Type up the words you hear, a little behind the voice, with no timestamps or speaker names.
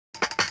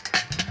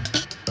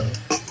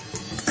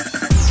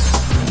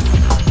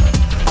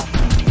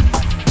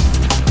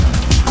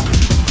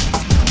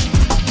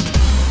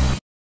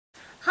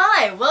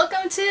Hi,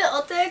 welcome to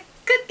Otte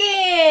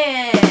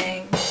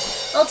Cooking!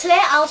 Well,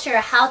 today I'll share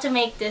how to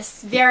make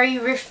this very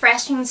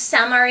refreshing,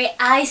 summery,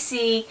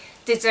 icy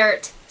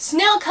dessert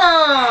snow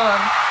cone!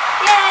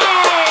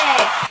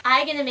 Yay!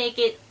 I'm gonna make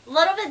it a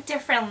little bit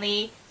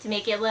differently to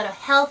make it a little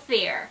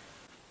healthier.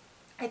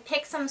 I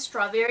picked some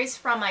strawberries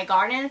from my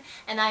garden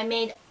and I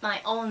made my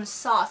own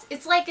sauce.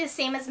 It's like the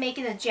same as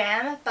making a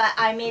jam, but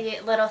I made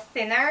it a little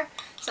thinner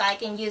so I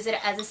can use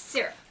it as a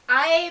syrup.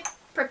 I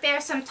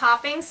prepared some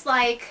toppings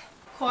like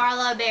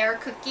koala bear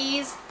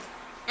cookies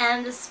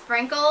and the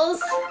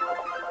sprinkles.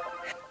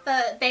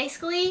 But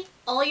basically,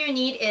 all you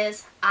need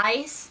is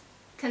ice,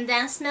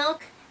 condensed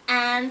milk,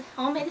 and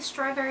homemade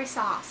strawberry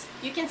sauce.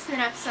 You can set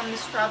up some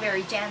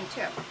strawberry jam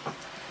too.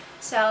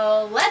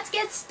 So let's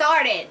get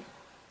started.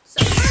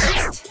 So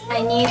first,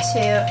 I need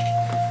to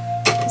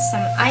put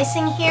some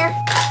icing here.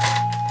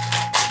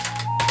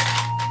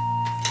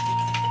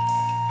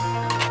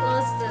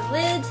 Close the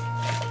lid.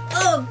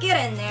 Oh,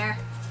 get in there.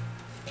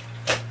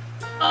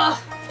 Oh.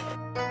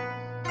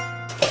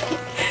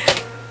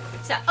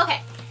 So,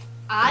 okay.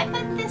 I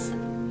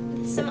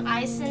put some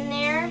ice in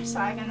there, so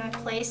I'm gonna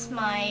place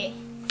my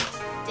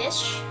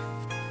dish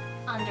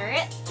under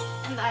it,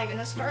 and I'm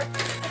gonna start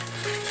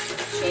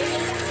shaving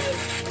the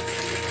ice.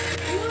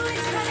 Ooh,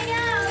 it's coming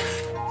out!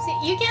 So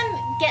you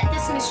can get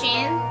this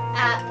machine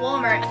at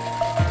Walmart.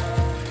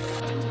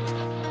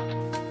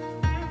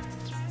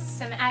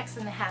 Some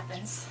accident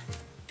happens.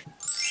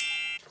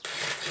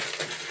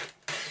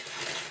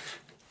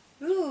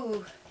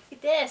 Ooh, look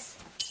at this.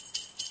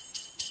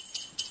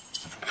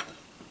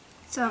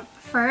 So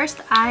first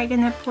I'm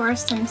gonna pour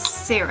some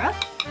syrup.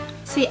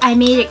 See, I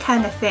made it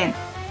kind of thin.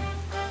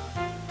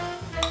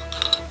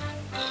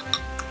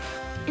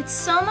 It's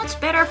so much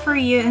better for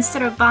you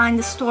instead of buying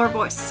the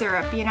store-bought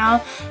syrup, you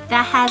know?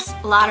 That has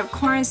a lot of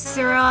corn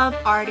syrup,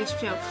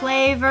 artificial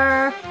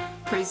flavor,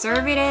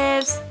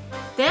 preservatives.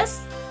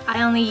 This,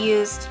 I only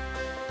used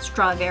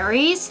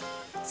strawberries,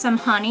 some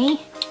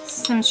honey,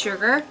 some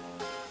sugar,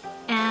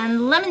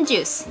 and lemon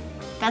juice.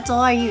 That's all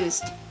I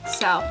used.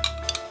 So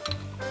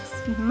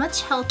it's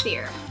much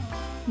healthier.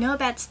 No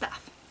bad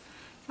stuff.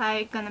 So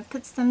I'm gonna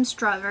put some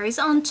strawberries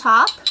on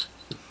top.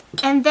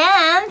 And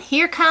then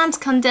here comes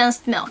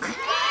condensed milk.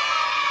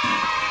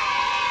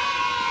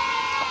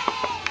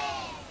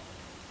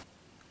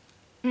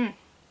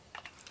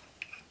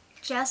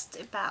 Just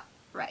about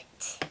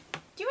right.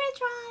 Do you want to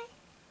try?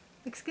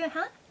 Looks good,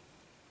 huh?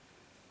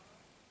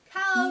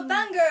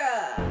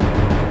 Cowabunga!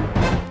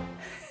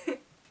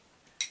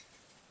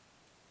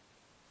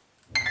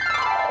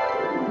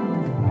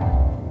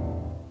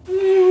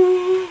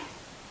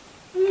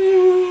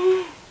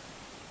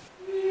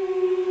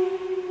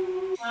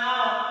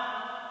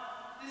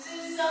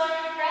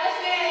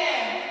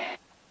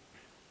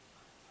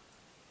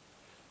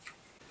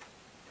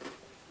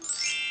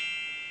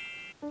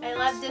 I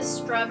love this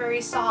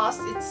strawberry sauce.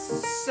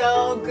 It's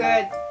so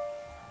good.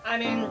 I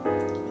mean,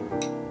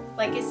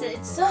 like I said,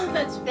 it's so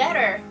much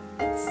better.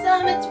 It's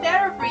so much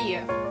better for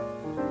you.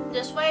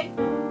 This way,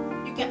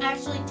 you can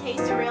actually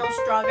taste the real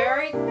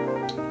strawberry.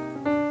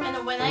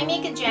 And when I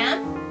make a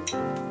jam,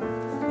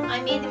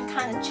 I made them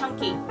kind of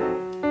chunky.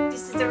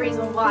 This is the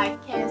reason why.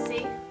 Can you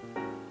see?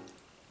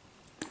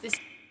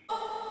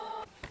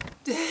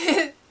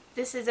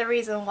 This is the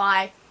reason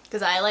why.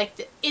 Because I like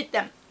to eat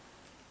them.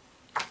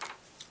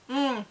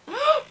 Mmm.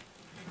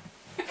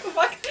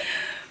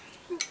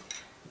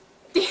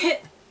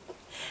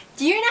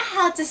 Do you know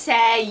how to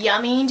say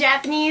yummy in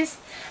Japanese?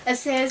 It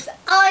says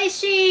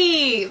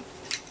oishii.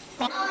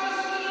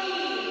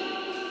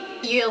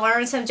 You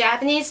learned some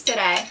Japanese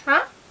today,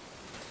 huh?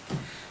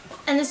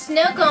 And the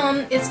snow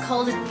cone is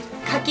called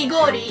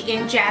kakigori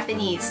in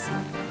Japanese.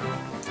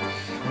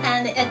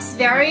 And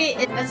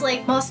it's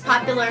like most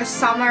popular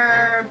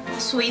summer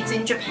sweets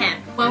in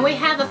Japan. When we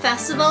have a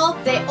festival,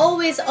 they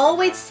always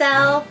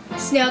sell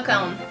snow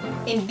cone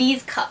in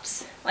these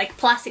cups, like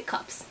plastic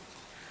cups.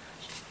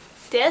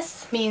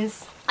 This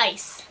means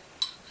ice.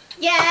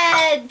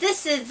 Yeah,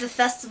 this is the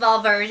festival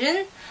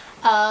version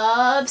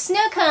of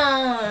snow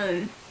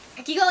cone.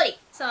 Kakigori.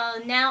 So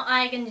now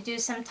I'm going to do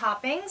some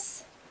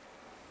toppings.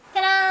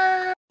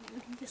 Ta-da!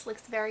 This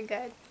looks very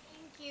good.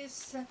 Thank you.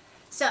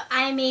 So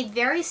I made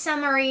very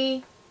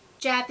summery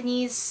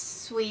Japanese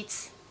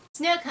sweets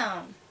snow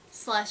cone /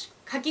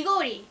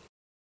 kakigori.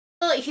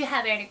 So if you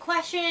have any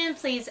question,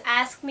 please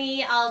ask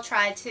me. I'll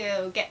try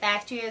to get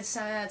back to you as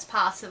soon as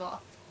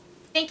possible.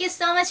 Thank you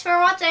so much for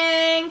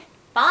watching.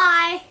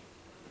 Bye.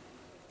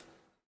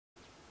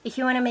 If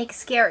you want to make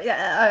scary,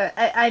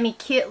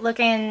 cute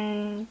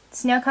looking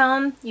snow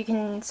cone, you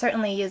can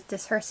certainly use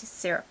this Hershey's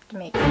syrup to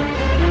make it.